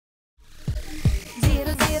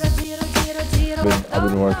I've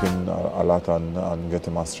been working a lot on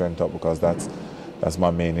getting my strength up because that's my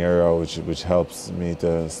main area, which helps me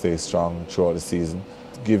to stay strong throughout the season.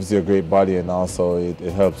 It gives you a great body, and also it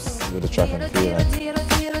helps with the track and field.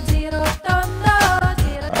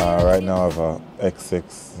 Right now I have a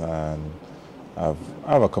X6 and I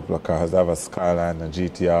have a couple of cars. I have a Skyline, a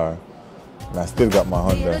GTR, and I still got my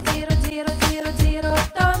Honda.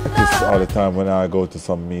 All the time when I go to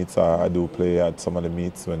some meets, I do play at some of the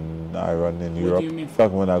meets when I run in Europe. In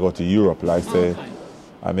fact, when I go to Europe, like say,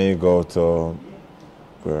 I may go to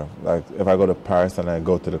where, like if I go to Paris and I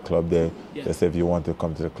go to the club there, they say if you want to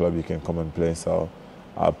come to the club, you can come and play. So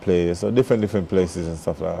I'll play so different places and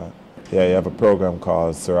stuff like that. Yeah, you have a program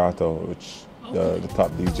called Serato, which the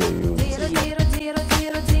top DJ uses.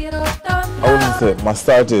 I wouldn't say my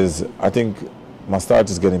start is. I think my start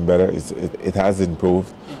is getting better. It has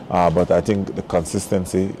improved, but I think the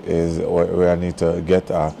consistency is where I need to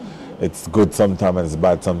get. It's good sometimes and it's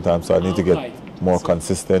bad sometimes, so I need to get more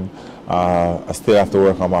consistent. I still have to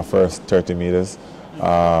work on my first 30 meters.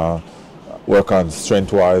 Work on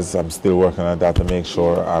strength-wise. I'm still working on that to make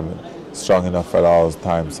sure I'm strong enough for all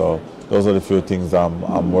time. So those are the few things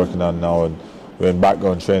I'm working on now. And we're in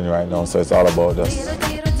background training right now, so it's all about us.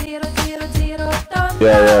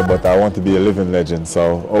 Yeah, but I want to be a living legend.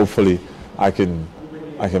 So hopefully, I can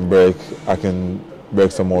break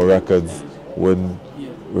some more records,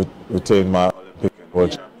 retain my Olympic and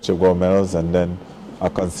World Championship gold medals, and then I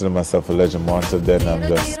consider myself a legend. More until then, I'm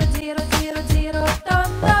just.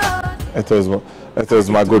 It was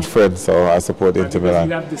my good friend, so I support Inter Milan.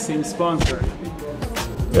 You have the same sponsor.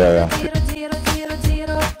 Yeah.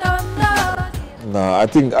 No, I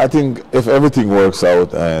think if everything works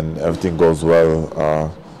out and everything goes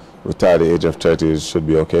well, retire at the age of 30 should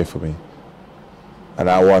be okay for me. And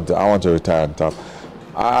I want to retire on top.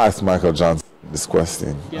 I asked Michael Johnson this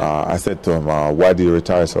question. I said to him, "Why do you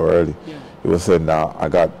retire so early?" He was saying, "I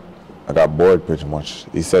got bored pretty much."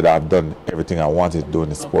 He said, "I've done everything I wanted to do in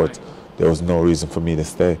the sport. There was no reason for me to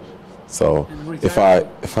stay. So if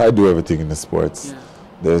I do everything in the sports,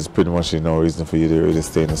 there's pretty much no reason for you to really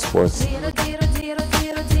stay in the sports."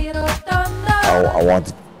 I want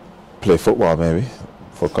to play football maybe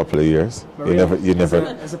for a couple of years. You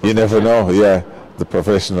never know. Yeah, the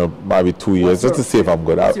professional maybe 2 years just to see if I'm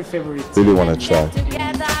good. I really want to try.